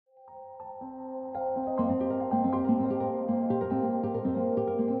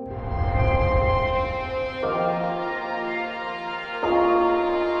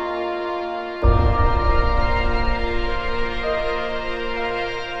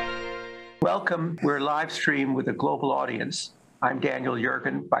Welcome. We're live stream with a global audience. I'm Daniel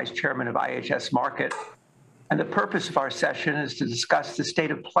Yergin, Vice Chairman of IHS Markit. And the purpose of our session is to discuss the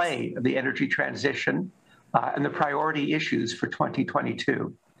state of play of the energy transition and the priority issues for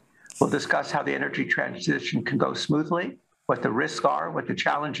 2022. We'll discuss how the energy transition can go smoothly, what the risks are, what the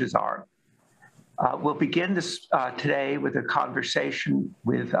challenges are. We'll begin this today with a conversation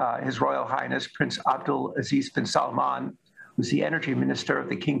with His Royal Highness Prince Abdulaziz bin Salman, who's the Energy Minister of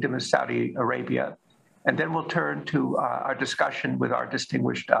the Kingdom of Saudi Arabia. And then we'll turn to our discussion with our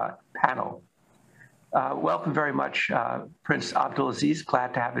distinguished panel. Welcome very much, Prince Abdulaziz.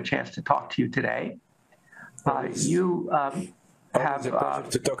 Glad to have a chance to talk to you today. You have a pleasure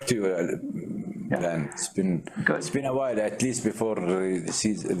to talk to you, Dan. It's been a while, at least before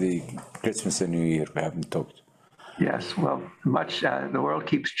the Christmas and New Year. We haven't talked. Yes, well, the world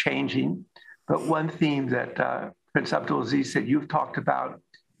keeps changing, but one theme that Prince Abdulaziz said you've talked about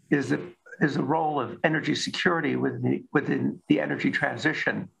is the role of energy security within the energy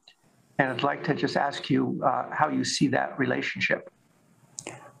transition. And I'd like to just ask you how you see that relationship.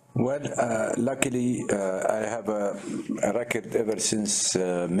 Well, luckily, I have a record ever since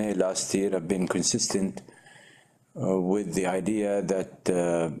May last year. I've been consistent with the idea that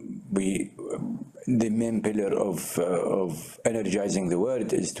the main pillar of energizing the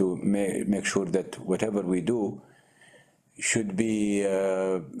world is to make sure that whatever we do should be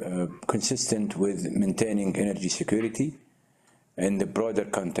consistent with maintaining energy security in the broader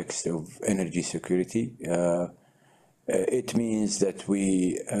context of energy security. It means that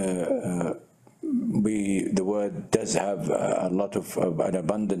the world does have a lot of an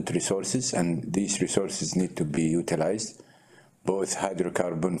abundant resources, and these resources need to be utilized, both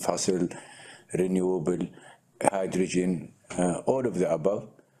hydrocarbon, fossil, renewable, hydrogen, all of the above.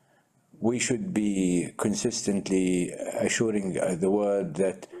 We should be consistently assuring the world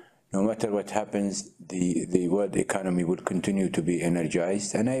that no matter what happens, the world economy will continue to be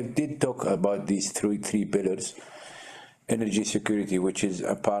energized. And I did talk about these three pillars: energy security, which is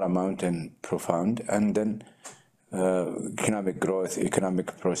paramount and profound, and then economic growth,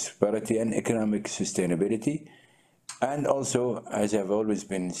 economic prosperity, and economic sustainability. And also, as I've always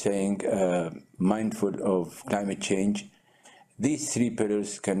been saying, mindful of climate change. These three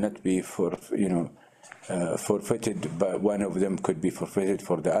pillars cannot be forfeited, but one of them could be forfeited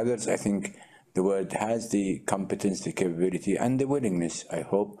for the others. I think the world has the competence, the capability, and the willingness, I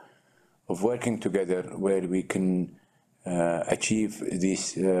hope, of working together where we can achieve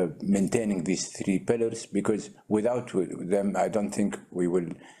these, maintaining these three pillars, because without them, I don't think we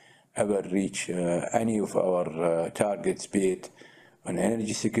will ever reach any of our targets, be it on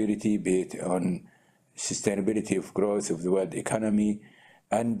energy security, be it on sustainability of growth of the world economy,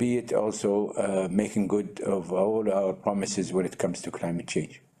 and be it also making good of all our promises when it comes to climate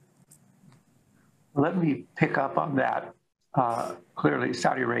change. Let me pick up on that. Clearly,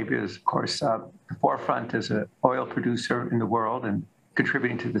 Saudi Arabia is, of course, the forefront as an oil producer in the world and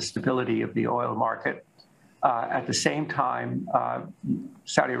contributing to the stability of the oil market. At the same time,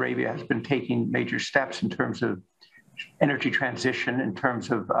 Saudi Arabia has been taking major steps in terms of energy transition, in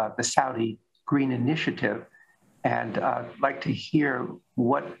terms of the Saudi Green Initiative, and I'd like to hear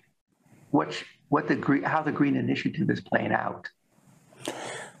how the Green Initiative is playing out.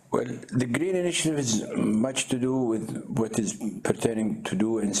 Well, the Green Initiative is much to do with what is pertaining to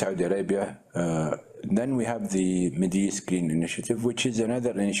do in Saudi Arabia. Then we have the Middle East Green Initiative, which is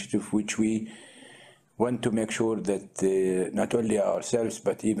another initiative which we want to make sure that not only ourselves,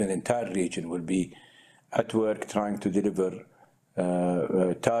 but even the entire region will be at work trying to deliver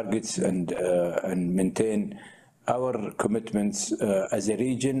targets and maintain our commitments as a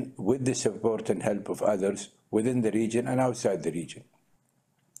region with the support and help of others within the region and outside the region.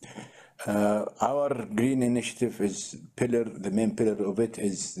 Our green initiative is the main pillar of it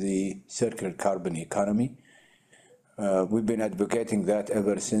is the circular carbon economy. We've been advocating that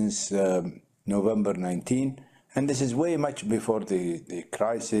ever since November 19, and this is way much before the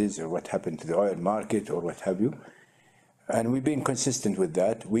crisis or what happened to the oil market or what have you. And we've been consistent with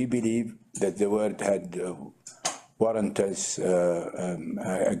that. We believe that the world had warranted us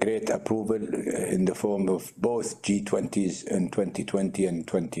a great approval in the form of both G20s in 2020 and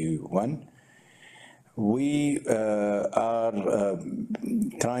 21. We are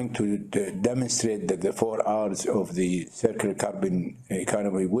trying to demonstrate that the 4 R's of the circular carbon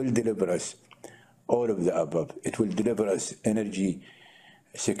economy will deliver us all of the above. It will deliver us energy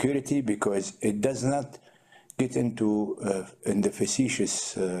security because it does not get into in the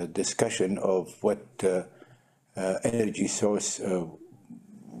facetious discussion of what energy source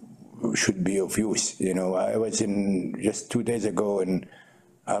should be of use. You know, I was in just 2 days ago in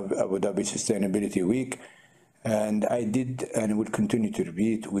Abu Dhabi Sustainability Week. And I did and will continue to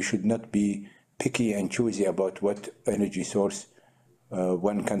repeat, we should not be picky and choosy about what energy source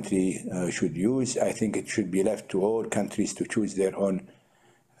one country should use. I think it should be left to all countries to choose their own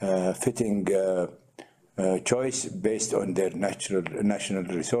fitting choice based on their national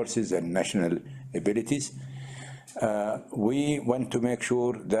resources and national abilities. We want to make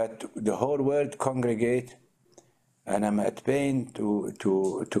sure that the whole world congregate, and I'm at pain to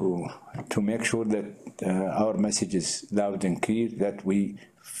make sure that our message is loud and clear, that we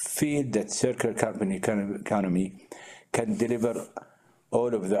feel that circular carbon economy can deliver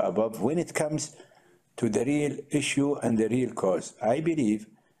all of the above when it comes to the real issue and the real cause. I believe,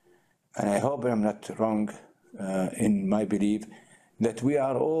 and I hope I'm not wrong in my belief, that we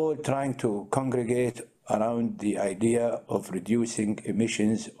are all trying to congregate around the idea of reducing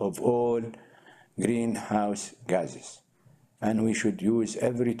emissions of all greenhouse gases. And we should use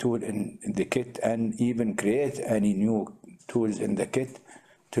every tool in the kit and even create any new tools in the kit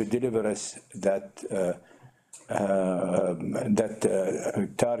to deliver us that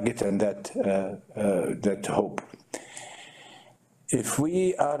target and that hope. If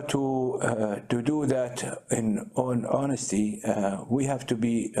we are to do that in honesty, we have to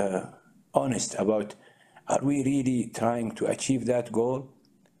be honest about, are we really trying to achieve that goal?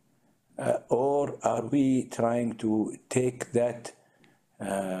 Or are we trying to take that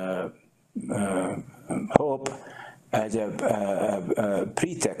hope as a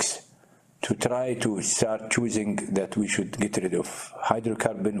pretext to try to start choosing that we should get rid of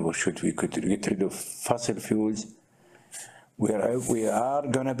hydrocarbon, or should we get rid of fossil fuels? We are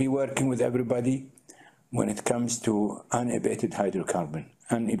going to be working with everybody when it comes to unabated hydrocarbon,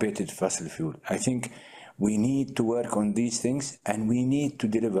 unabated fossil fuel. I think we need to work on these things, and we need to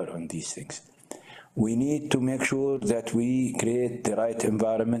deliver on these things. We need to make sure that we create the right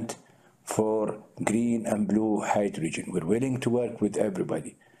environment for green and blue hydrogen. We're willing to work with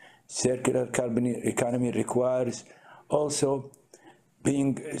everybody. Circular carbon economy requires also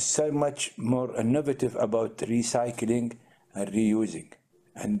being so much more innovative about recycling and reusing.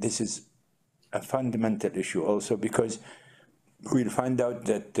 And this is a fundamental issue also, because we'll find out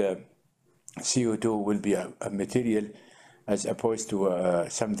that CO2 will be a material as opposed to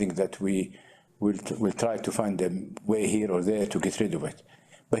something that we will try to find a way here or there to get rid of it.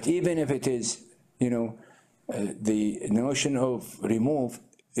 But even if it is, the notion of remove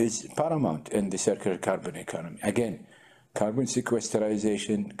is paramount in the circular carbon economy. Again, carbon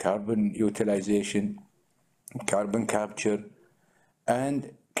sequestration, carbon utilization, carbon capture,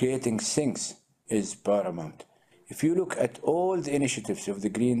 and creating sinks is paramount. If you look at all the initiatives of the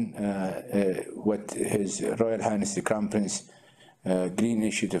Green, what His Royal Highness the Crown Prince Green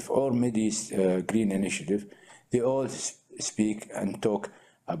Initiative or Mideast Green Initiative, they all speak and talk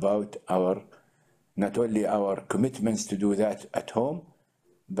about not only our commitments to do that at home,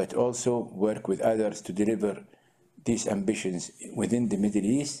 but also work with others to deliver these ambitions within the Middle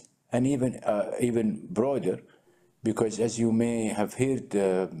East, and even broader, because as you may have heard,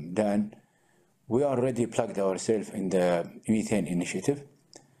 Dan, we already plugged ourselves in the methane initiative.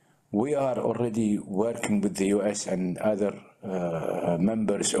 We are already working with the US and other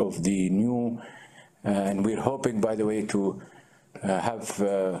members of the new, and we're hoping, by the way, to have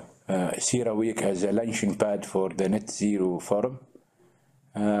CERA Week as a launching pad for the Net Zero Forum.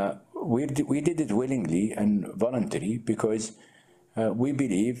 We did it willingly and voluntarily because we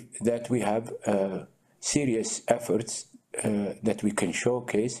believe that we have serious efforts that we can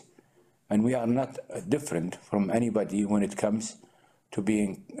showcase, and we are not different from anybody when it comes to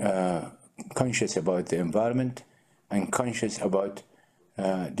being conscious about the environment and conscious about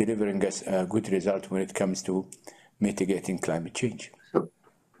delivering us a good result when it comes to mitigating climate change. So,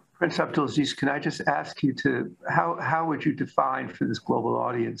 Prince Abdulaziz, can I just ask you how would you define for this global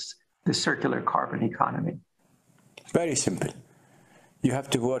audience the circular carbon economy? Very simple. You have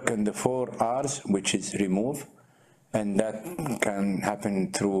to work on the 4 R's, which is remove, and that can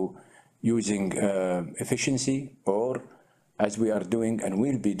happen through using efficiency, or as we are doing and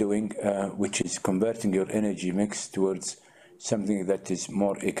will be doing, which is converting your energy mix towards something that is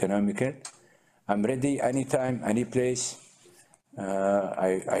more economical. I'm ready anytime, any place.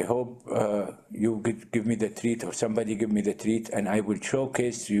 I hope you give me the treat, or somebody give me the treat, and I will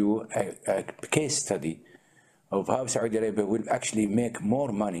showcase to you a case study of how Saudi Arabia will actually make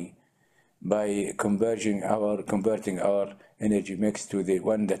more money by converting our energy mix to the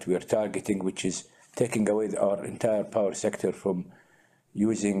one that we are targeting, which is taking away our entire power sector from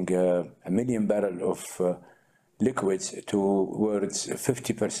using 1 million barrels of liquids towards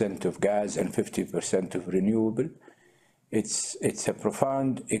 50% of gas and 50% of renewable. it's a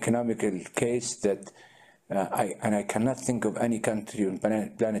profound economical case that I cannot think of any country on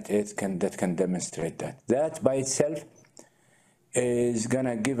planet Earth that can demonstrate that. That by itself is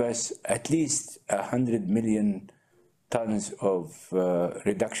gonna give us at least 100 million tons of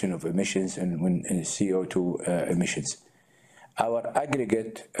reduction of emissions and CO2 emissions. Our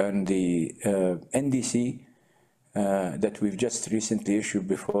aggregate and the NDC that we've just recently issued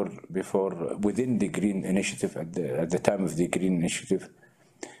within the Green Initiative at the time of the Green Initiative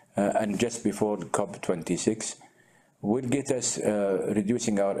and just before COP26 will get us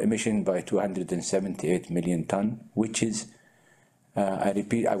reducing our emission by 278 million ton, which is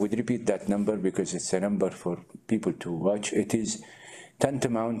I would repeat that number because it's a number for people to watch. It is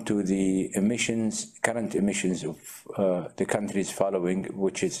tantamount to the current emissions of the countries following,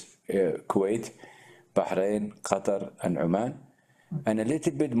 which is Kuwait, Bahrain, Qatar, and Oman, and a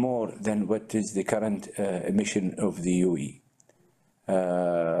little bit more than what is the current emission of the UAE,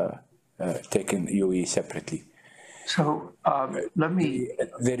 taking UAE separately. So let me...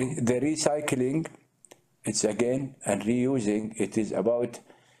 The recycling, it's again, and reusing, it is about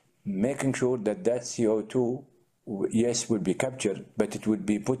making sure that CO2, yes, will be captured, but it would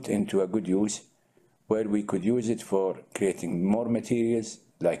be put into a good use where we could use it for creating more materials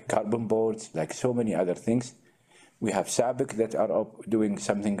like carbon boards, like so many other things. We have SABIC that are doing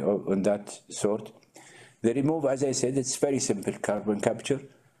something on that sort. The remove, as I said, it's very simple: carbon capture,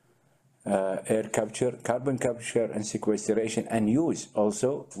 air capture, carbon capture and sequestration, and use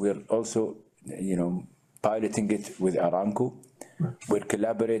also. We're also, piloting it with Aramco. We're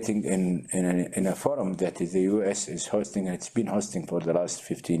collaborating in a forum that the US is hosting, and it's been hosting for the last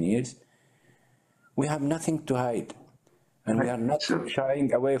 15 years. We have nothing to hide, and we are not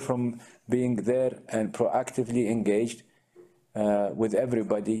shying away from being there and proactively engaged with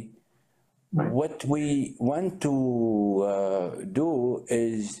everybody. What we want to do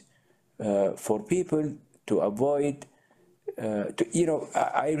is for people to avoid,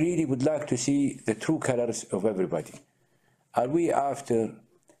 I really would like to see the true colors of everybody. Are we after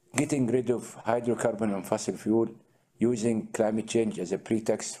getting rid of hydrocarbon and fossil fuel, using climate change as a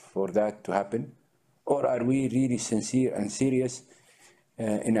pretext for that to happen? Or are we really sincere and serious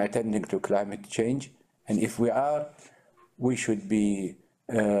in attending to climate change? And if we are, we should be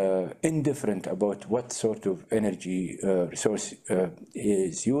indifferent about what sort of energy resource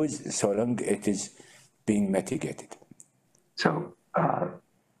is used, so long it is being mitigated. So,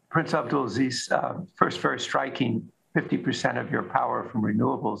 Prince Abdulaziz, first very striking, 50% of your power from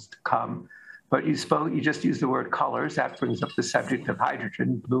renewables to come, but you just used the word colors. That brings up the subject of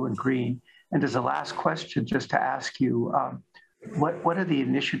hydrogen, blue and green. And as a last question, just to ask you, what are the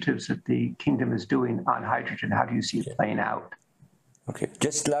initiatives that the kingdom is doing on hydrogen? How do you see it playing out? Okay,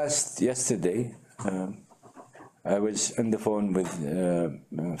 just yesterday, I was on the phone with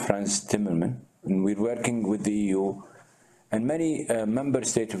Franz Timmermans, and we're working with the EU and many member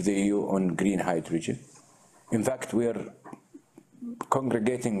states of the EU on green hydrogen. In fact, we are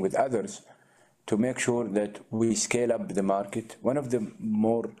congregating with others to make sure that we scale up the market. One of the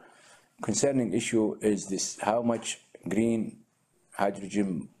more concerning issue is this: how much green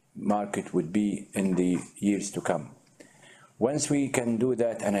hydrogen market would be in the years to come. Once we can do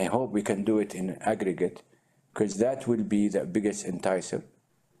that, and I hope we can do it in aggregate, because that will be the biggest enticer,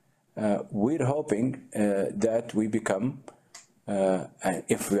 we're hoping that we become,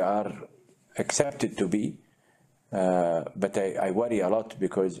 if we are accepted to be, but I worry a lot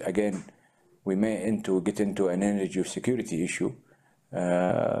because, again, we may get into an energy security issue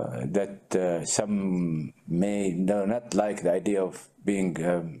that some may not like the idea of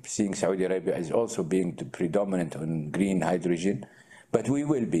seeing Saudi Arabia as also being predominant on green hydrogen, but we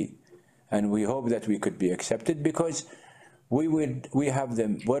will be, and we hope that we could be accepted because we have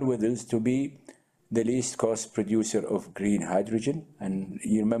the wherewithal to be the least cost producer of green hydrogen. And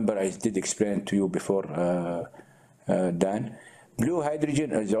you remember I did explain to you before, Dan, blue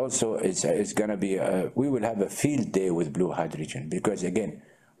hydrogen is also is going to be we will have a field day with blue hydrogen because, again,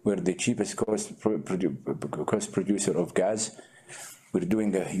 we're the cheapest cost producer of gas. We're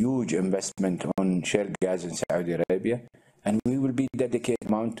doing a huge investment on shale gas in Saudi Arabia, and we will be dedicated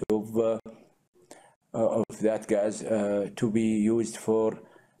amount of that gas to be used for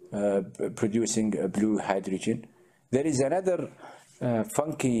producing blue hydrogen. There is another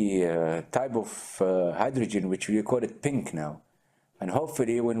funky type of hydrogen, which we call it pink now. And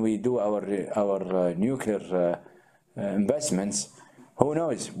hopefully when we do our nuclear investments, who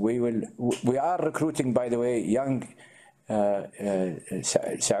knows, we are recruiting, by the way, young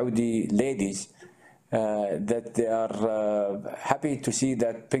Saudi ladies that they are happy to see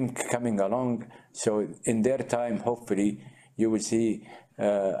that pink coming along. So in their time, hopefully, you will see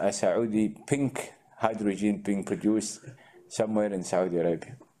a Saudi pink hydrogen being produced somewhere in Saudi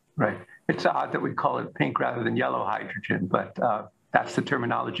Arabia. Right. It's odd that we call it pink rather than yellow hydrogen, but that's the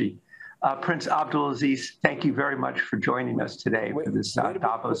terminology. Prince Abdulaziz, thank you very much for joining us today for this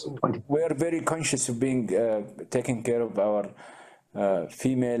Davos 20. We are very conscious of being taking care of our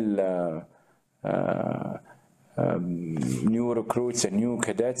female new recruits and new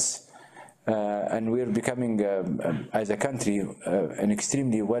cadets, and we're becoming, as a country, an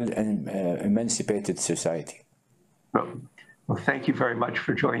extremely well emancipated society. Well, thank you very much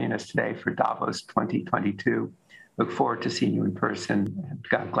for joining us today for Davos 2022. Look forward to seeing you in person.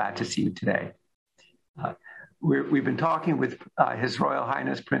 I'm glad to see you today. We've been talking with His Royal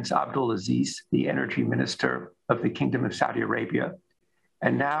Highness Prince Abdulaziz, the Energy Minister of the Kingdom of Saudi Arabia.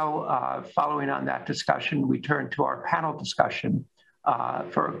 And now, following on that discussion, we turn to our panel discussion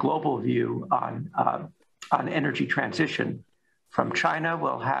for a global view on energy transition. From China,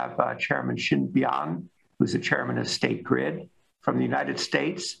 we'll have Chairman Björn, who's the chairman of State Grid. From the United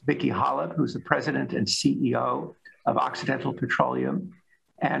States, Vicki, who's the president and CEO of Occidental Petroleum.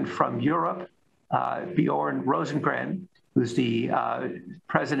 And from Europe, Björn Rosengren, who's the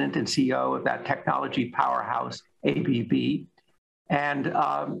president and CEO of that technology powerhouse, ABB. And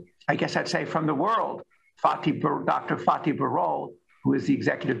I guess I'd say from the world, Dr. Fatih Birol, who is the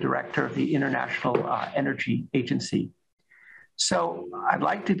executive director of the International Energy Agency. So I'd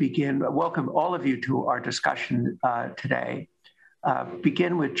like to welcome all of you to our discussion today.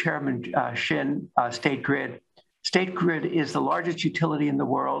 Begin with Chairman Shin, State Grid. State Grid is the largest utility in the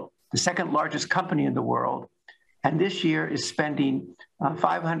world, the second largest company in the world, and this year is spending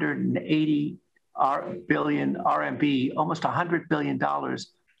 580 billion RMB, almost $100 billion,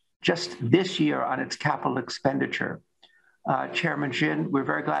 just this year on its capital expenditure. Chairman Shin, we're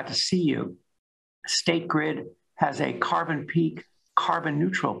very glad to see you. State Grid has a carbon peak, carbon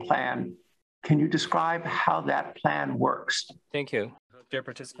neutral plan. Can you describe how that plan works? Thank you. Dear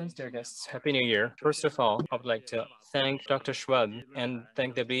participants, dear guests, Happy New Year. First of all, I would like to thank Dr. Schwab and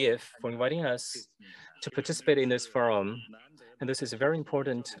thank the BF for inviting us to participate in this forum. And this is a very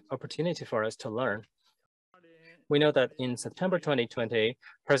important opportunity for us to learn. We know that in September 2020,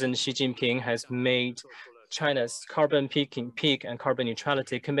 President Xi Jinping has made China's carbon peak and carbon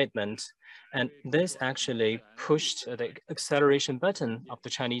neutrality commitment. And this actually pushed the acceleration button of the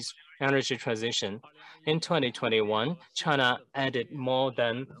Chinese energy transition. In 2021, China added more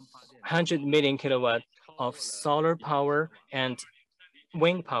than 100 million kilowatts of solar power and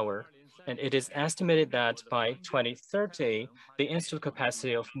wind power. And it is estimated that by 2030, the installed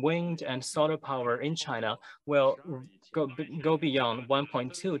capacity of wind and solar power in China will go beyond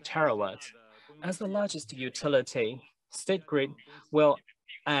 1.2 terawatts. As the largest utility, State Grid will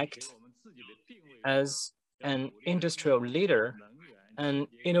act as an industrial leader, an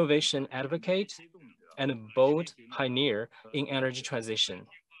innovation advocate, and a bold pioneer in energy transition.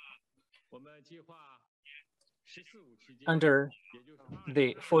 Under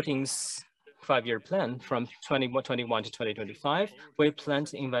the 14th five-year plan from 2021 to 2025, we plan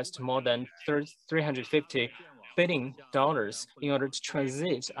to invest more than $350 billion in order to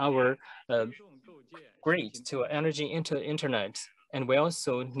transit our grid to energy internet. And we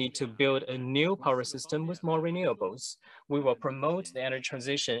also need to build a new power system with more renewables. We will promote the energy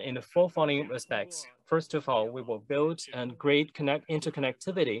transition in the four following aspects. First of all, we will build a grid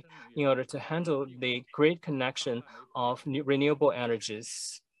interconnectivity in order to handle the grid connection of renewable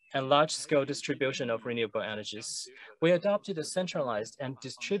energies and large-scale distribution of renewable energies. We adopted a centralized and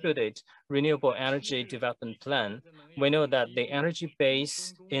distributed renewable energy development plan. We know that the energy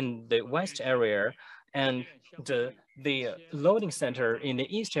base in the west area and the loading center in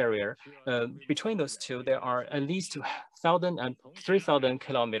the east area, between those two, there are at least 1,000 and 3,000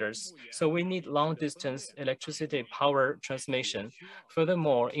 kilometers. So we need long-distance electricity power transmission.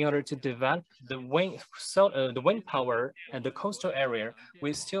 Furthermore, in order to develop the wind power and the coastal area,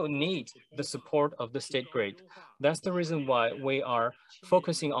 we still need the support of the state grid. That's the reason why we are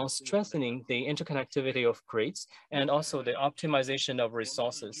focusing on strengthening the interconnectivity of grids and also the optimization of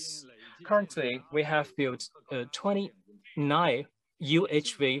resources. Currently, we have built 29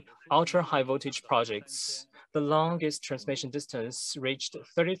 UHV ultra-high voltage projects. The longest transmission distance reached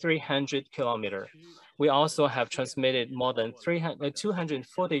 3,300 kilometers. We also have transmitted more than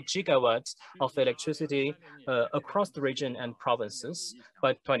 240 gigawatts of electricity across the region and provinces.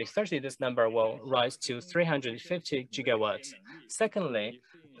 By 2030, this number will rise to 350 gigawatts. Secondly,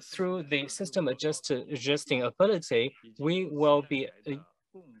 through the system adjusting ability, we will be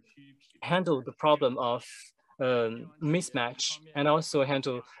handle the problem of mismatch and also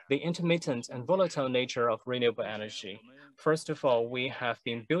handle the intermittent and volatile nature of renewable energy. First of all, we have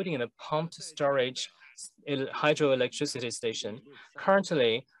been building a pumped storage hydroelectricity station.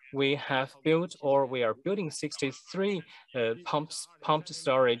 Currently, we have built or we are building 63 pumped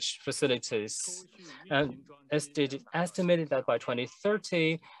storage facilities. And estimated that by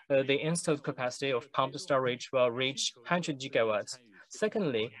 2030, the installed capacity of pumped storage will reach 100 gigawatts.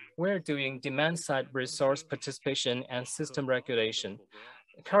 Secondly, we're doing demand-side resource participation and system regulation.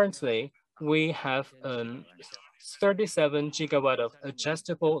 Currently, we have 37 gigawatt of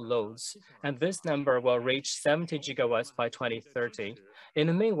adjustable loads, and this number will reach 70 gigawatts by 2030. In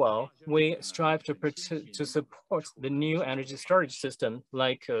the meanwhile, we strive to support the new energy storage system,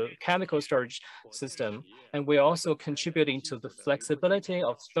 like chemical storage system, and we're also contributing to the flexibility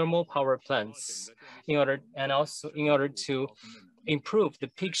of thermal power plants in order to improve the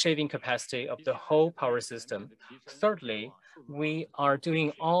peak shaving capacity of the whole power system. Thirdly, we are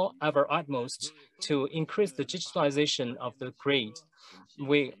doing all our utmost to increase the digitalization of the grid.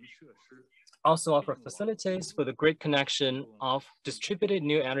 We also offer facilities for the grid connection of distributed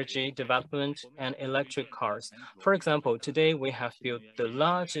new energy development and electric cars. For example, today we have built the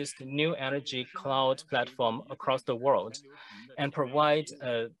largest new energy cloud platform across the world and provide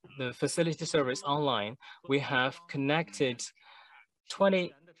the facility service online. We have connected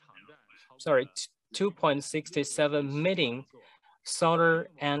 2.67 million solar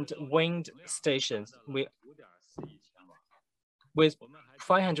and wind stations with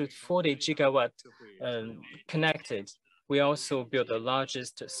 540 gigawatt connected. We also built the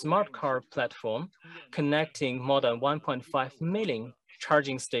largest smart car platform, connecting more than 1.5 million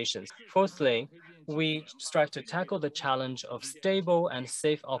charging stations. Fourthly, we strive to tackle the challenge of stable and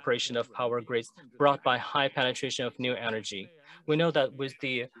safe operation of power grids brought by high penetration of new energy. We know that with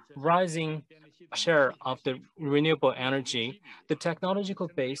the rising share of the renewable energy, the technological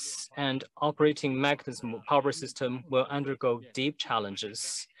base and operating mechanism of power system will undergo deep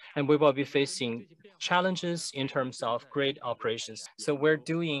challenges, and we will be facing challenges in terms of grid operations. So we're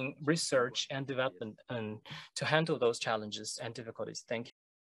doing research and development to handle those challenges and difficulties. Thank you.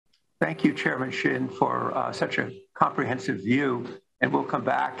 Thank you, Chairman Shin, for such a comprehensive view. And we'll come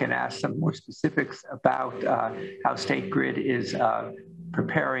back and ask some more specifics about how State Grid is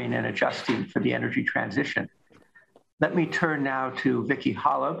preparing and adjusting for the energy transition. Let me turn now to Vicki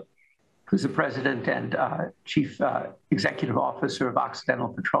Hollub, who's the President and Chief Executive Officer of Occidental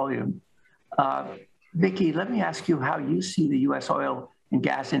Petroleum. Vicki, let me ask you how you see the U.S. oil and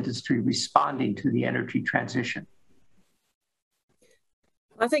gas industry responding to the energy transition.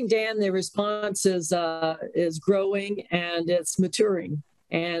 I think, Dan, the response is growing and it's maturing.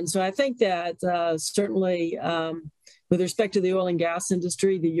 And so I think that certainly with respect to the oil and gas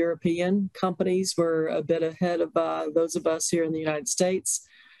industry, the European companies were a bit ahead of those of us here in the United States.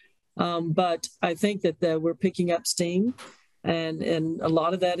 But I think that we're picking up steam. And a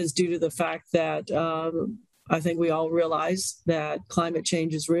lot of that is due to the fact that I think we all realize that climate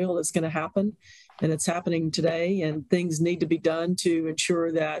change is real. It's going to happen. And it's happening today, and things need to be done to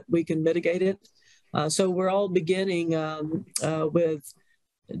ensure that we can mitigate it. So we're all beginning with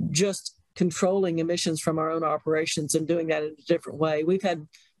just controlling emissions from our own operations and doing that in a different way. We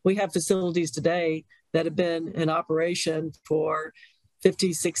have facilities today that have been in operation for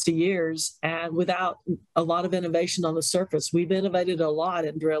 50, 60 years, and without a lot of innovation on the surface. We've innovated a lot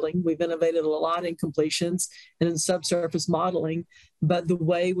in drilling. We've innovated a lot in completions and in subsurface modeling, but the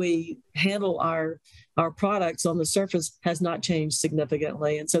way we handle our products on the surface has not changed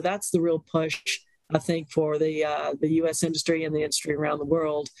significantly. And so that's the real push, I think, for the U.S. industry and the industry around the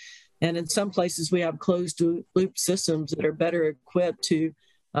world. And in some places, we have closed loop systems that are better equipped to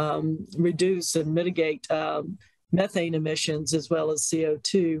reduce and mitigate methane emissions as well as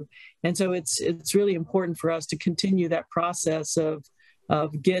CO2. And so it's really important for us to continue that process of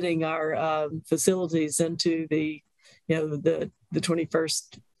getting our facilities into the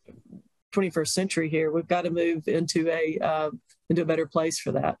 21st century here. We've got to move into a better place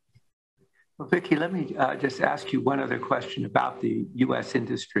for that. Well, Vicki, let me just ask you one other question about the U.S.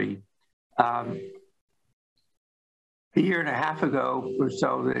 industry. A year and a half ago or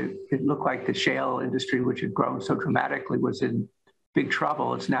so, it looked like the shale industry, which had grown so dramatically, was in big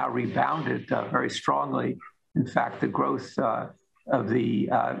trouble. It's now rebounded very strongly. In fact, the growth of the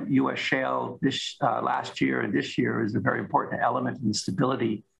U.S. shale this last year and this year is a very important element in the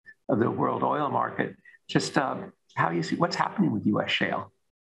stability of the world oil market. Just how you see what's happening with U.S. shale?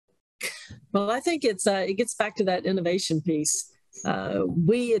 Well, I think it gets back to that innovation piece.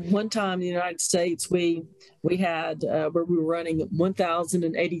 We at one time in the United States, we had where we were running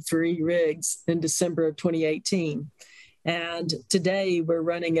 1,083 rigs in December of 2018. And today we're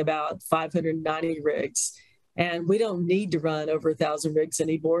running about 590 rigs. And we don't need to run over 1,000 rigs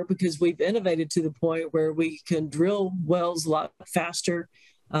anymore because we've innovated to the point where we can drill wells a lot faster.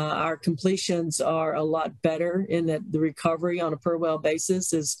 Our completions are a lot better in that the recovery on a per well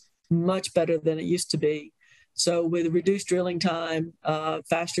basis is much better than it used to be. So with reduced drilling time,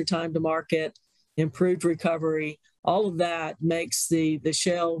 faster time to market, improved recovery, all of that makes the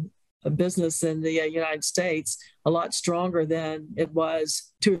shale business in the United States a lot stronger than it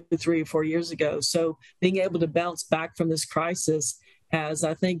was 2 or 3 or 4 years ago. So being able to bounce back from this crisis has,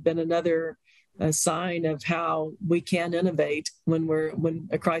 I think, been another sign of how we can innovate when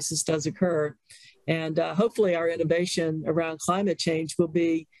a crisis does occur. And hopefully our innovation around climate change will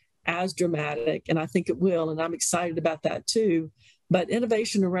be as dramatic, and I think it will, and I'm excited about that too. But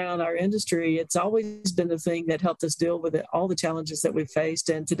innovation around our industry, it's always been the thing that helped us deal with all the challenges that we faced.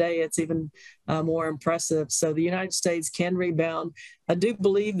 And today it's even more impressive. So the United States can rebound. I do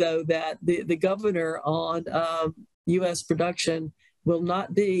believe, though, that the governor on U.S. production will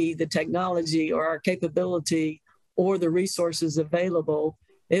not be the technology or our capability or the resources available.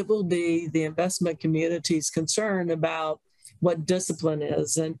 It will be the investment community's concern about what discipline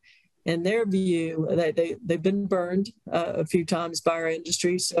is. And in their view, they've been burned a few times by our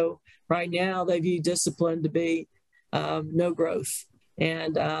industry. So right now they view discipline to be no growth.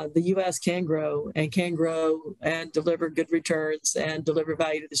 And the U.S. can grow and deliver good returns and deliver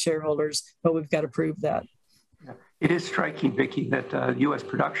value to the shareholders, but we've got to prove that. It is striking, Vicki, that U.S.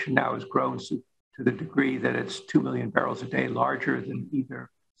 production now has grown to the degree that it's 2 million barrels a day larger than either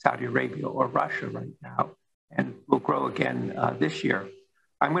Saudi Arabia or Russia right now, and will grow again this year.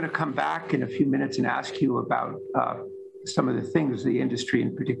 I'm going to come back in a few minutes and ask you about some of the things the industry,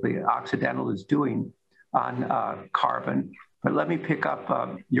 and particularly Occidental, is doing on carbon. But let me pick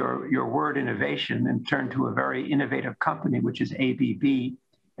up your word innovation and turn to a very innovative company, which is ABB,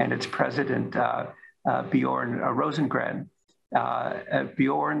 and its president, Björn Rosengren.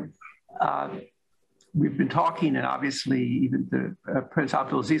 Björn, we've been talking, and obviously even Prince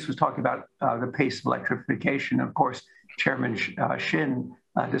Abdulaziz was talking about the pace of electrification. Of course, Chairman Shin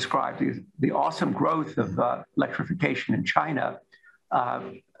described the awesome growth of electrification in China.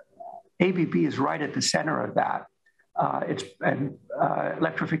 ABB is right at the center of that.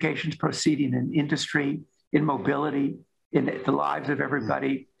 Electrification is proceeding in industry, in mobility, in the lives of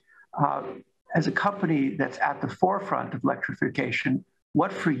everybody. As a company that's at the forefront of electrification,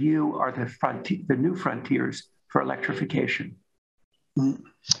 what for you are the new frontiers for electrification?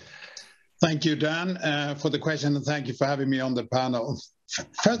 Thank you, Dan, for the question, and thank you for having me on the panel.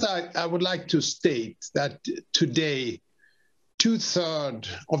 First, I would like to state that today, 2/3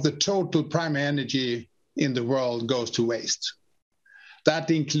 of the total primary energy in the world goes to waste.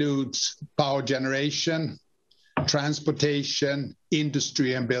 That includes power generation, transportation,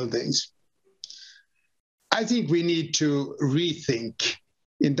 industry, and buildings. I think we need to rethink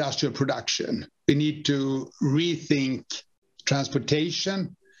industrial production. We need to rethink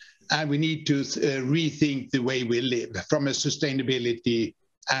transportation, and we need to rethink the way we live from a sustainability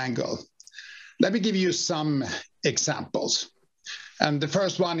angle. Let me give you some examples. And the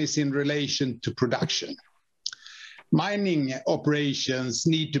first one is in relation to production. Mining operations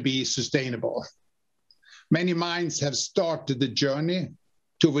need to be sustainable. Many mines have started the journey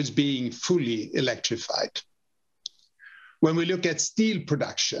towards being fully electrified. When we look at steel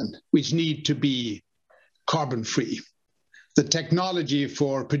production, which need to be carbon-free, the technology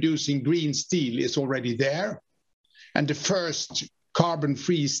for producing green steel is already there, and the first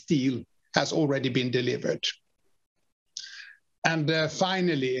carbon-free steel has already been delivered. And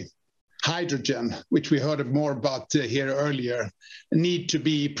finally, hydrogen, which we heard more about here earlier, need to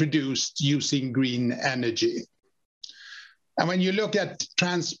be produced using green energy. And when you look at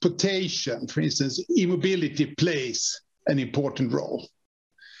transportation, for instance, e-mobility plays an important role.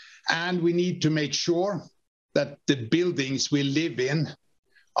 And we need to make sure that the buildings we live in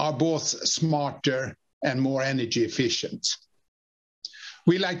are both smarter and more energy efficient.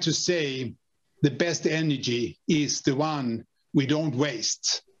 We like to say the best energy is the one we don't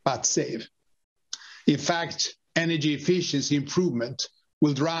waste, but save. In fact, energy efficiency improvement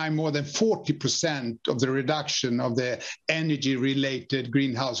will drive more than 40% of the reduction of the energy-related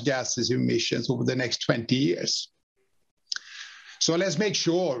greenhouse gases emissions over the next 20 years. So let's make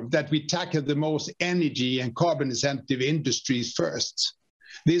sure that we tackle the most energy and carbon-intensive industries first.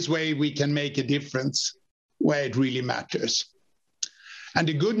 This way we can make a difference where it really matters. And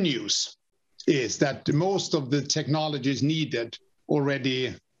the good news is that most of the technologies needed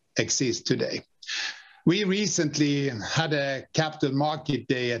already exist today. We recently had a capital market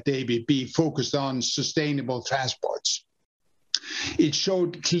day at ABB focused on sustainable transports. It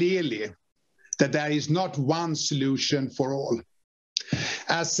showed clearly that there is not one solution for all.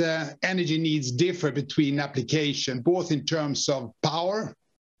 As energy needs differ between application, both in terms of power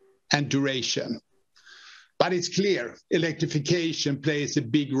and duration. But it's clear electrification plays a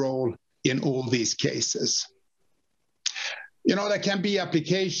big role in all these cases. You know, there can be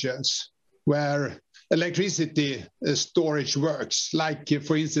applications where electricity storage works, like,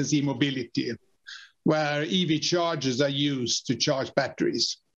 for instance, e-mobility, where EV chargers are used to charge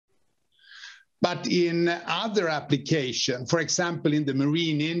batteries. But in other applications, for example, in the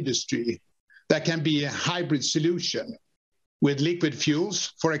marine industry, there can be a hybrid solution with liquid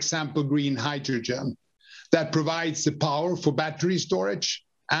fuels, for example, green hydrogen, that provides the power for battery storage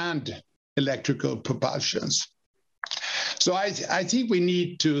and electrical propulsions. So I think we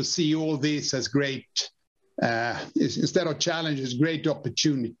need to see all this as great, instead of challenges, great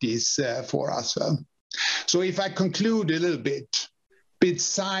opportunities for us. So if I conclude a little bit,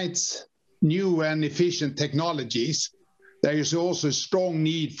 besides new and efficient technologies, there is also a strong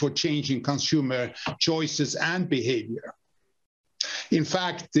need for changing consumer choices and behavior. In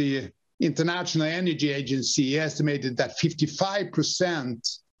fact, the International Energy Agency estimated that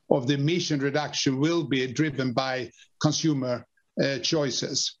 55% of the emission reduction will be driven by consumer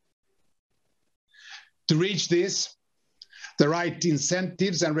choices. To reach this, the right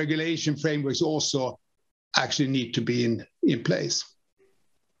incentives and regulation frameworks also actually need to be in place.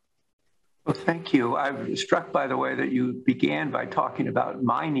 Well, thank you. I'm struck by the way that you began by talking about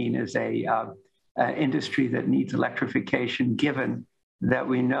mining as an industry that needs electrification, given that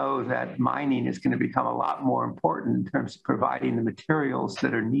we know that mining is going to become a lot more important in terms of providing the materials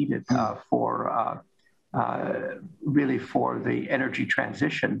that are needed really for the energy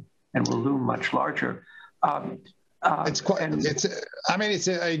transition, and will loom much larger. I agree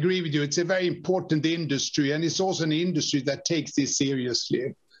with you. It's a very important industry, and it's also an industry that takes this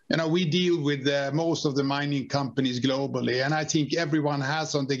seriously. You know, we deal with most of the mining companies globally, and I think everyone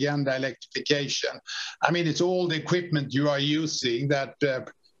has on the agenda electrification. I mean, it's all the equipment you are using that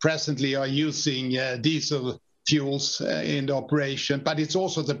presently are using diesel fuels in the operation, but it's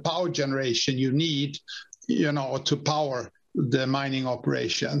also the power generation you need, you know, to power the mining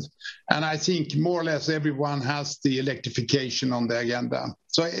operations. And I think more or less everyone has the electrification on the agenda.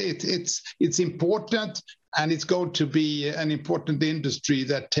 So it's important, and it's going to be an important industry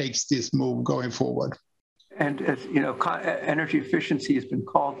that takes this move going forward. And as you know, energy efficiency has been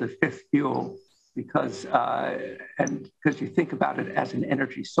called the fifth fuel because you think about it as an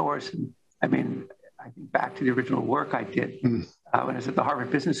energy source. And I mean, I think back to the original work I did when I was at the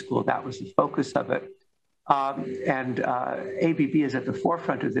Harvard Business School. That was the focus of it. ABB is at the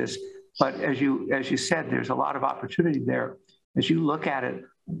forefront of this. But as you said, there's a lot of opportunity there. As you look at it,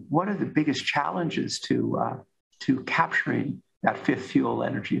 what are the biggest challenges to capturing that fifth fuel,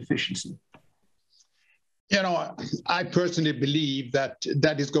 energy efficiency? You know, I personally believe that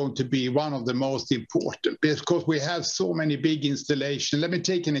that is going to be one of the most important, because we have so many big installations. Let me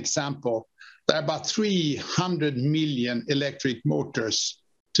take an example. There are about 300 million electric motors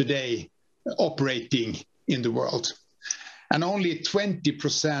today operating in the world. And only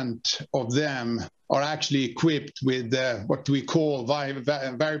 20% of them are actually equipped with what we call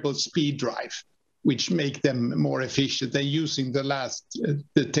variable speed drive, which make them more efficient. They're using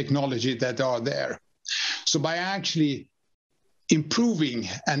the technology that are there. So by actually improving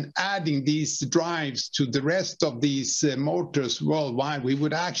and adding these drives to the rest of these motors worldwide, we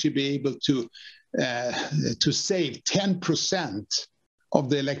would actually be able to save 10% of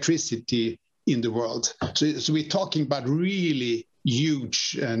the electricity in the world. So we're talking about really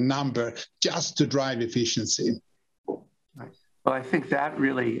huge number just to drive efficiency. Right. Well, I think that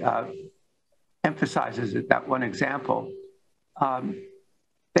really emphasizes it, that one example.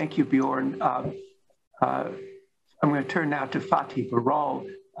 Thank you, Björn. I'm going to turn now to Fatih Birol.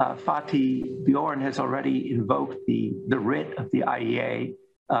 Fatih, Björn has already invoked the writ of the IEA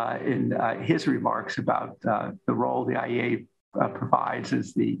in his remarks about the role the IEA provides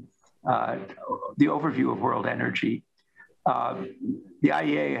as the overview of world energy. The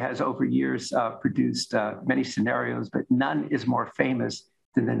IEA has over years produced many scenarios, but none is more famous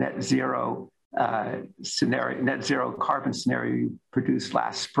than the net zero carbon scenario you produced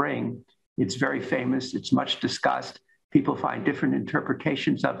last spring. It's very famous. It's much discussed. People find different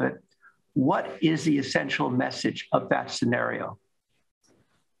interpretations of it. What is the essential message of that scenario?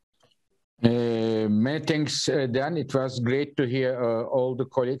 Many thanks, Dan. It was great to hear all the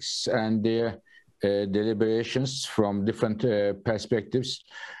colleagues and their deliberations from different perspectives.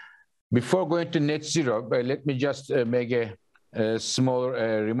 Before going to net zero, let me just make a small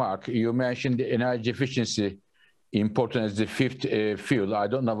remark. You mentioned the energy efficiency important as the fifth fuel. I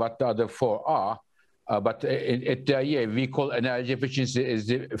don't know what the other four are, but at the IEA, we call energy efficiency as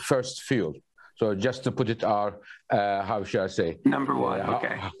the first fuel. So just to put it how shall I say? Number one,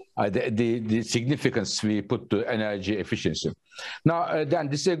 okay. The significance we put to energy efficiency. Now, Dan,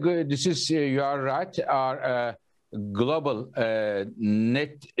 this is you are right. Our global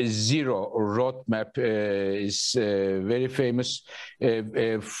net zero roadmap is very famous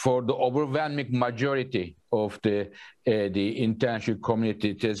for the overwhelming majority of the international community.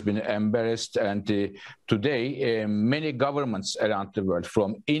 It has been embarrassed, and today many governments around the world,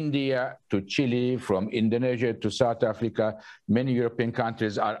 from India to Chile, from Indonesia to South Africa, many European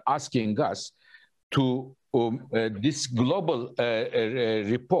countries are asking us to this global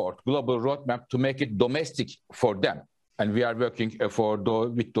global roadmap, to make it domestic for them. And we are working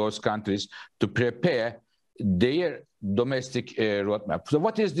with those countries to prepare their domestic roadmap. So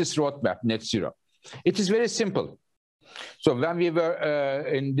what is this roadmap, net zero? It is very simple. So when we were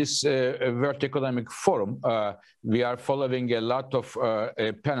in this World Economic Forum, we are following a lot of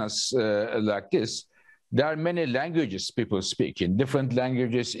panels like this. There are many languages people speak in, different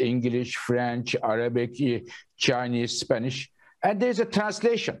languages: English, French, Arabic, Chinese, Spanish, and there's a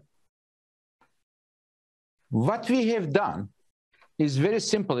translation. What we have done is very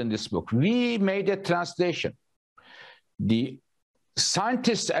simple in this book. We made a translation. The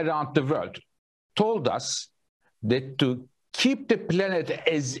scientists around the world told us that to keep the planet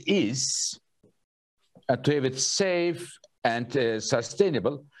as is, and to have it safe and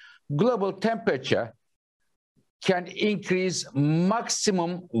sustainable, global temperature can increase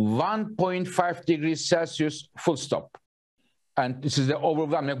maximum 1.5 degrees Celsius, full stop. And this is the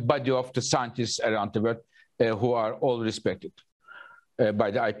overwhelming body of the scientists around the world who are all respected by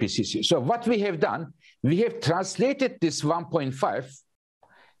the IPCC. So what we have done, we have translated this 1.5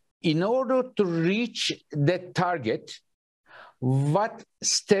 in order to reach that target. What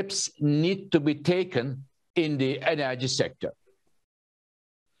steps need to be taken in the energy sector?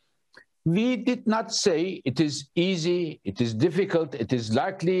 We did not say it is easy, it is difficult, it is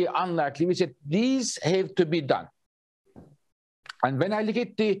likely, unlikely. We said these have to be done. And when I look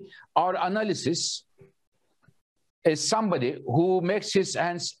at our analysis, as somebody who makes his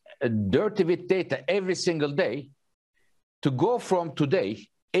hands dirty with data every single day, to go from today,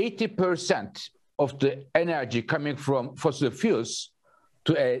 80% of the energy coming from fossil fuels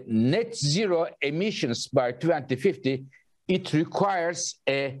to a net zero emissions by 2050, it requires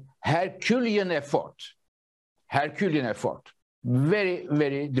a Herculean effort. Herculean effort. Very,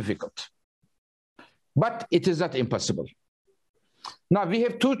 very difficult. But it is not impossible. Now, we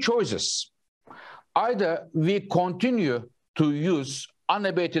have two choices. Either we continue to use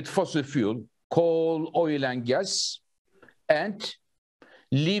unabated fossil fuel, coal, oil, and gas, and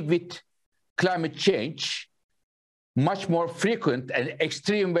live with climate change, much more frequent and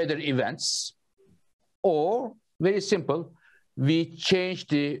extreme weather events, or, very simple, we change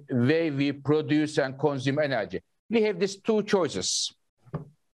the way we produce and consume energy. We have these two choices.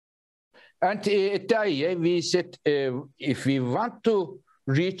 And at the IEA, we said if we want to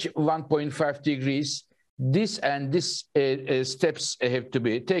reach 1.5 degrees, this and this steps have to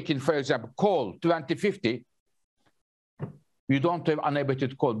be taken. For example, coal, 2050, you don't have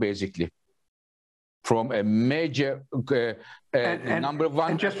unabated coal, basically, from a major number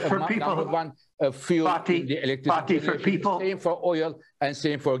one fuel Fatih, in the electricity. Fatih, for people, same for oil and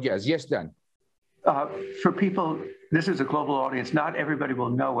same for gas. Yes, Dan. For people, this is a global audience. Not everybody will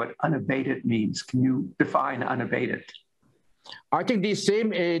know what unabated means. Can you define unabated? I think the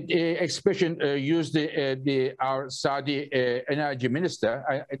same expression used our Saudi energy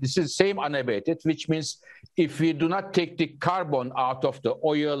minister. This is the same unabated, which means if we do not take the carbon out of the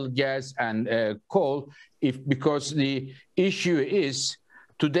oil, gas, and coal, because the issue is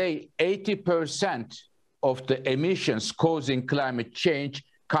today 80% of the emissions causing climate change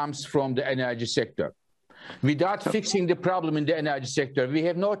comes from the energy sector. Without fixing the problem in the energy sector, we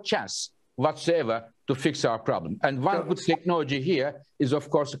have no chance whatsoever to fix our problem. And one good technology here is, of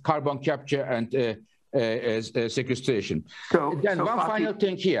course, carbon capture and sequestration. Then one final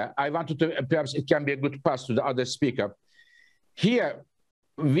thing here, I wanted to, perhaps it can be a good pass to the other speaker. Here,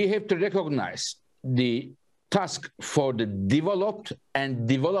 we have to recognize the task for the developed and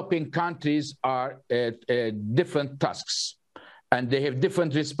developing countries are different tasks. And they have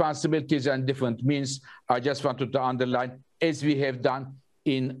different responsibilities and different means. I just wanted to underline, as we have done,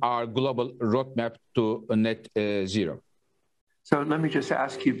 in our global roadmap to net zero. So let me just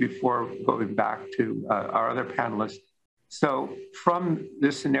ask you before going back to our other panelists. So from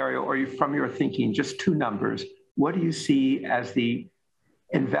this scenario, or from your thinking, just two numbers, what do you see as the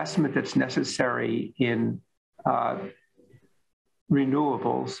investment that's necessary in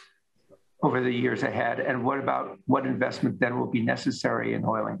renewables over the years ahead? And what about what investment then will be necessary in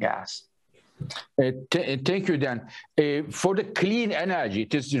oil and gas? Thank you, Dan. For the clean energy,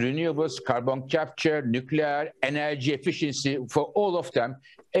 it is renewables, carbon capture, nuclear, energy efficiency. For all of them,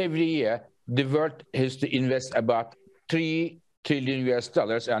 every year, the world has to invest about $3 trillion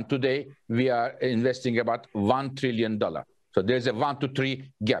US, and today we are investing about $1 trillion. So there's a 1 to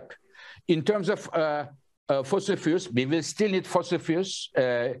 3 gap. In terms of fossil fuels, we will still need fossil fuels.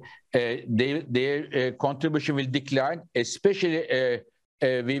 Their contribution will decline, especially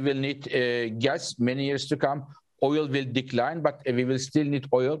we will need gas many years to come. Oil will decline, but we will still need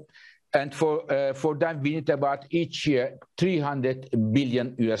oil. And for that, we need about each year $300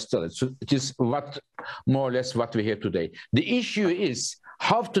 billion US. So it is what more or less what we have today. The issue is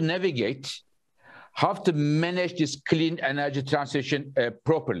how to navigate, how to manage this clean energy transition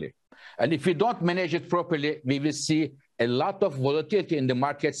properly. And if we don't manage it properly, we will see a lot of volatility in the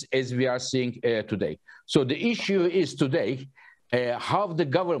markets as we are seeing today. So the issue is today, how the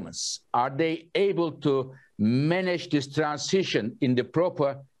governments, are they able to manage this transition in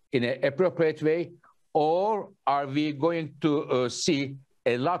an appropriate way, or are we going to see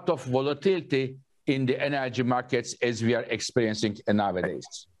a lot of volatility in the energy markets as we are experiencing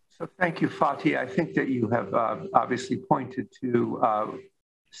nowadays? So thank you, Fatih. I think that you have obviously pointed to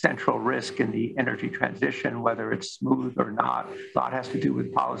central risk in the energy transition, whether it's smooth or not. A lot has to do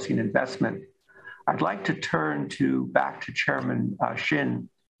with policy and investment. I'd like to turn back to Chairman Shin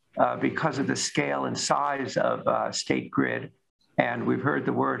because of the scale and size of State Grid. And we've heard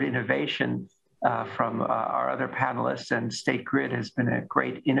the word innovation from our other panelists, and State Grid has been a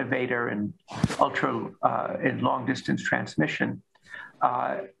great innovator in long distance transmission.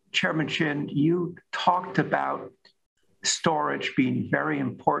 Chairman Shin, you talked about storage being very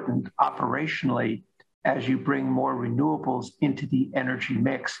important operationally as you bring more renewables into the energy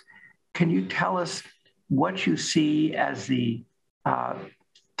mix. Can you tell us what you see as the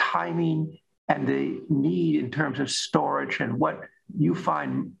timing and the need in terms of storage, and what you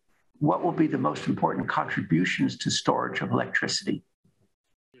find, what will be the most important contributions to storage of electricity?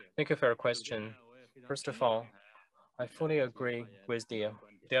 Thank you for your question. First of all, I fully agree with the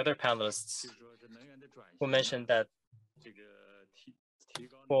other panelists who mentioned that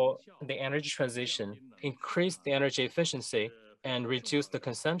for the energy transition, increase the energy efficiency and reduce the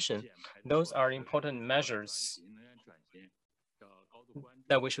consumption. Those are important measures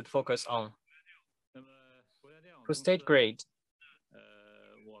that we should focus on. For State Grid,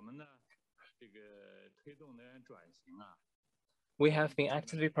 we have been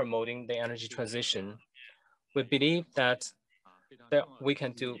actively promoting the energy transition. We believe that we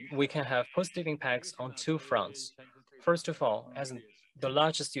can have positive impacts on two fronts. First of all, as the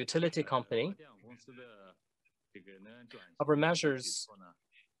largest utility company, our measures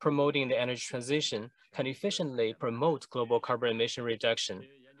promoting the energy transition can efficiently promote global carbon emission reduction.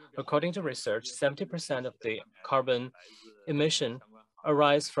 According to research, 70% of the carbon emission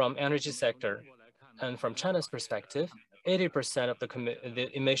arise from energy sector. And from China's perspective, 80% of the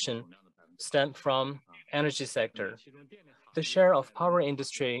emission stem from energy sector. The share of power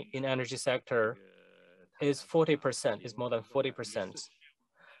industry in energy sector is 40%, is more than 40%.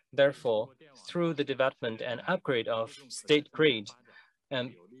 Therefore, through the development and upgrade of State Grid,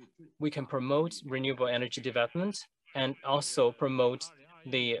 we can promote renewable energy development and also promote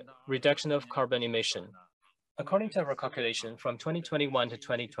the reduction of carbon emission. According to our calculation, from 2021 to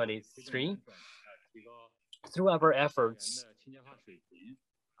 2023, through our efforts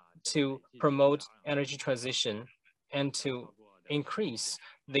to promote energy transition and to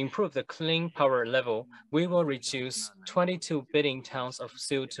improve the clean power level, we will reduce 22 billion tons of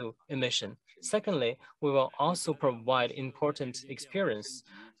CO2 emission. Secondly, we will also provide important experience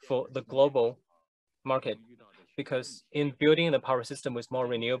for the global market, because in building the power system with more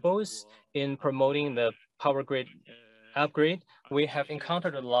renewables, in promoting the power grid upgrade, we have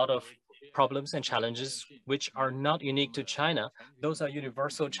encountered a lot of problems and challenges which are not unique to China. Those are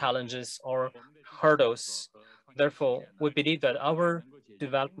universal challenges or hurdles. Therefore, we believe that our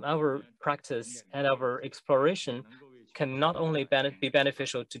practice and our exploration can not only be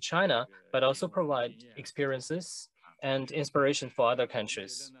beneficial to China, but also provide experiences and inspiration for other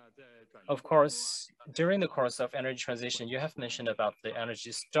countries. Of course, during the course of energy transition, you have mentioned about the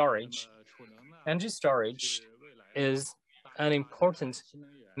energy storage. Energy storage is an important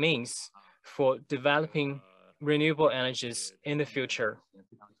means for developing renewable energies in the future.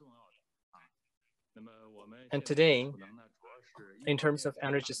 And today, in terms of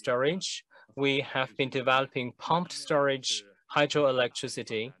energy storage, we have been developing pumped storage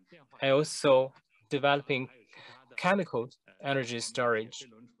hydroelectricity and also developing chemical energy storage.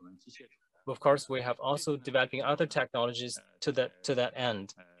 Of course, we have also developing other technologies to that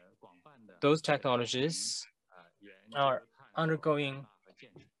end. Those technologies are undergoing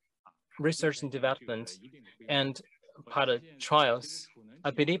research and development and pilot trials.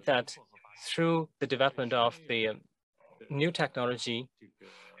 I believe that through the development of the new technology,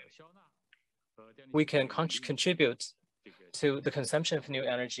 we can contribute to the consumption of new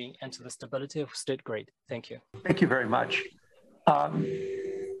energy and to the stability of state grid. Thank you. Thank you very much.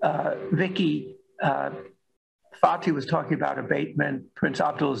 Vicki, Fatih was talking about abatement. Prince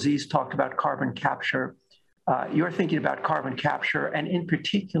Abdulaziz talked about carbon capture. You're thinking about carbon capture, and in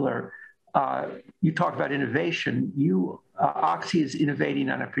particular, you talk about innovation. Oxy is innovating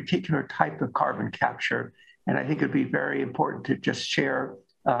on a particular type of carbon capture, and I think it'd be very important to just share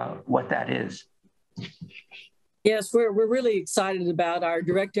what that is. Yes, we're really excited about our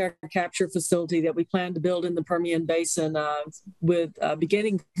direct air capture facility that we plan to build in the Permian Basin with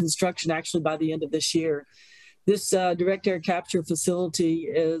beginning construction actually by the end of this year. This direct air capture facility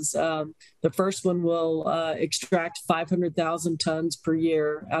is the first one will extract 500,000 tons per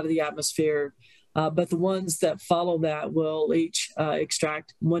year out of the atmosphere, but the ones that follow that will each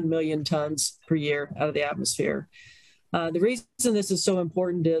extract 1 million tons per year out of the atmosphere. The reason this is so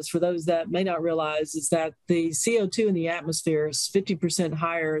important is, for those that may not realize, is that the CO2 in the atmosphere is 50%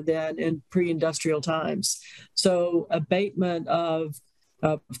 higher than in pre-industrial times. So abatement of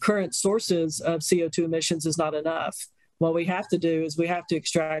current sources of CO2 emissions is not enough. What we have to do is we have to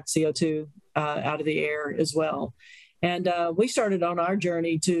extract CO2 out of the air as well. And we started on our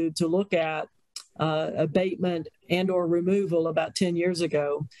journey to look at abatement and or removal about 10 years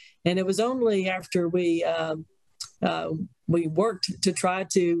ago. And it was only after we worked to try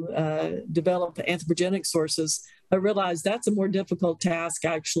to develop anthropogenic sources, I realized that's a more difficult task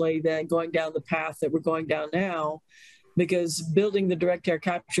actually than going down the path that we're going down now, because building the direct air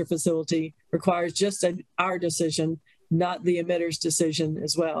capture facility requires just our decision, not the emitter's decision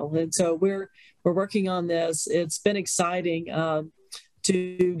as well. And so we're working on this. It's been exciting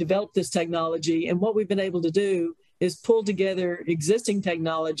to develop this technology. And what we've been able to do is pull together existing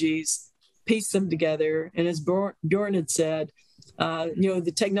technologies, piece them together. And as Björn had said,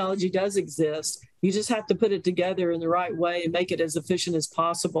 the technology does exist. You just have to put it together in the right way and make it as efficient as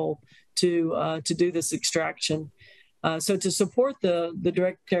possible to do this extraction. So to support the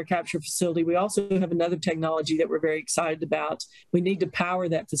direct air capture facility, we also have another technology that we're very excited about. We need to power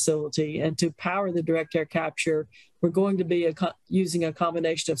that facility, and to power the direct air capture, we're going to be using a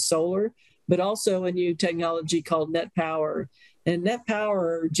combination of solar, but also a new technology called net power. And net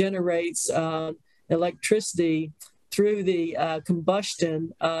power generates electricity through the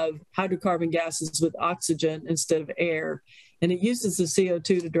combustion of hydrocarbon gases with oxygen instead of air. And it uses the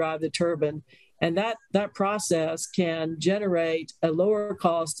CO2 to drive the turbine. And that process can generate a lower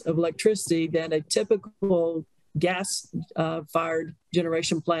cost of electricity than a typical gas-fired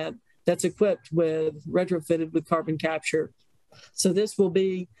generation plant that's equipped with, retrofitted with carbon capture. So this will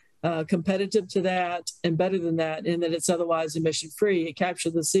be competitive to that and better than that, in that it's otherwise emission-free. It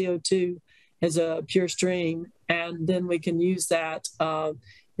captures the CO2 as a pure stream, and then we can use that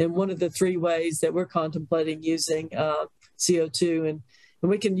in one of the three ways that we're contemplating using CO2. And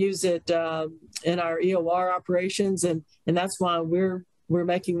we can use it in our EOR operations, and that's why we're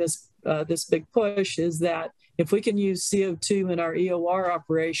making this big push, is that if we can use CO2 in our EOR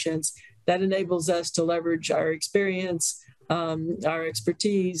operations, that enables us to leverage our experience, our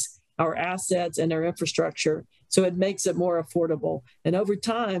expertise, our assets, and our infrastructure. So it makes it more affordable. And over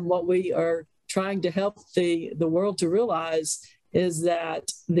time, what we are trying to help the world to realize is that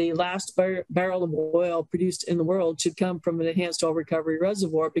the last barrel of oil produced in the world should come from an enhanced oil recovery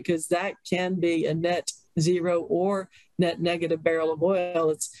reservoir, because that can be a net zero or net negative barrel of oil.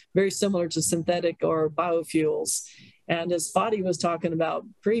 It's very similar to synthetic or biofuels. And as Fatih was talking about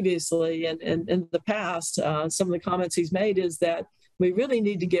previously and in the past, some of the comments he's made is that we really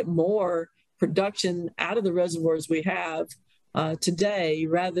need to get more production out of the reservoirs we have today,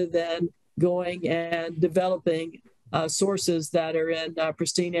 rather than going and developing sources that are in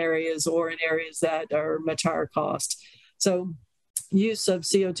pristine areas or in areas that are much higher cost. So use of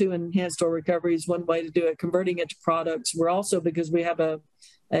CO2 enhanced oil recovery is one way to do it, converting it to products. We're also, because we have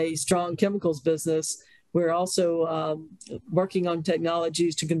a strong chemicals business, we're also working on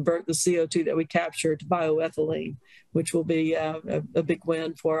technologies to convert the CO2 that we capture to bioethylene, which will be a big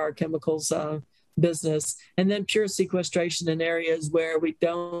win for our chemicals business. And then pure sequestration in areas where we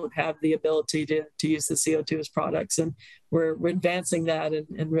don't have the ability to use the CO2 as products. And we're advancing that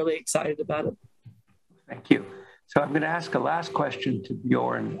and really excited about it. Thank you. So I'm going to ask a last question to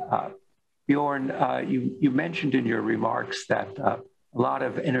Björn. Björn, you mentioned in your remarks that a lot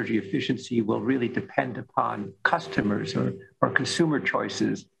of energy efficiency will really depend upon customers or consumer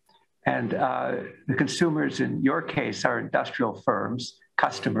choices. And the consumers in your case are industrial firms,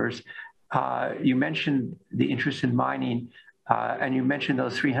 customers. You mentioned the interest in mining, and you mentioned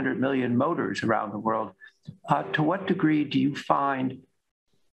those 300 million motors around the world. To what degree do you find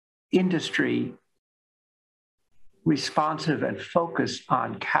industry responsive and focused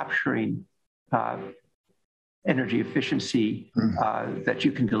on capturing energy efficiency that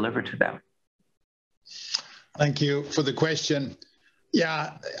you can deliver to them? Thank you for the question.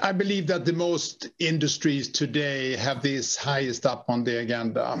 Yeah, I believe that the most industries today have this highest up on the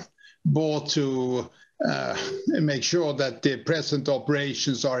agenda, both to make sure that the present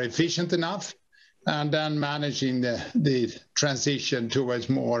operations are efficient enough, and then managing the transition towards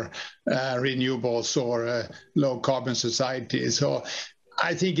more renewables or low carbon society. So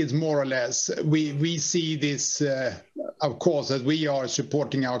I think it's more or less, we see this, of course, that we are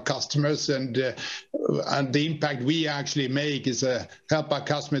supporting our customers, and the impact we actually make is help our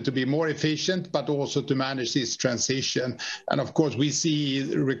customers to be more efficient, but also to manage this transition. And of course, we see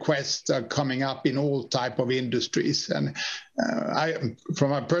requests coming up in all type of industries. And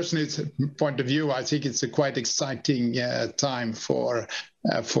from a personal point of view, I think it's a quite exciting time for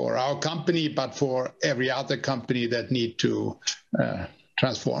our company, but for every other company that need to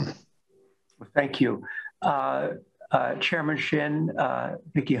transform. Thank you. Chairman Shin,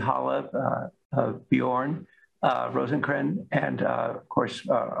 Vicki, Hollub, Björn, Rosengren, and of course,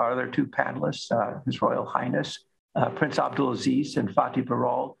 our other two panelists, His Royal Highness, Prince Abdulaziz and Fatih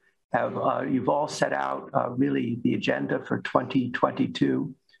Birol, you've all set out really the agenda for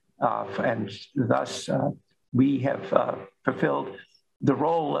 2022, and thus we have fulfilled the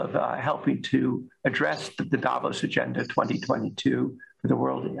role of helping to address the Davos Agenda 2022 for the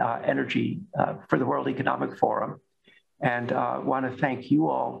World for the World Economic Forum. And I want to thank you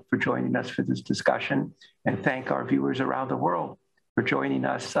all for joining us for this discussion, and thank our viewers around the world for joining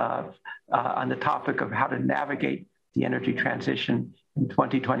us on the topic of how to navigate the energy transition in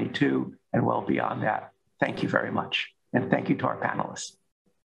 2022 and well beyond that. Thank you very much. And thank you to our panelists.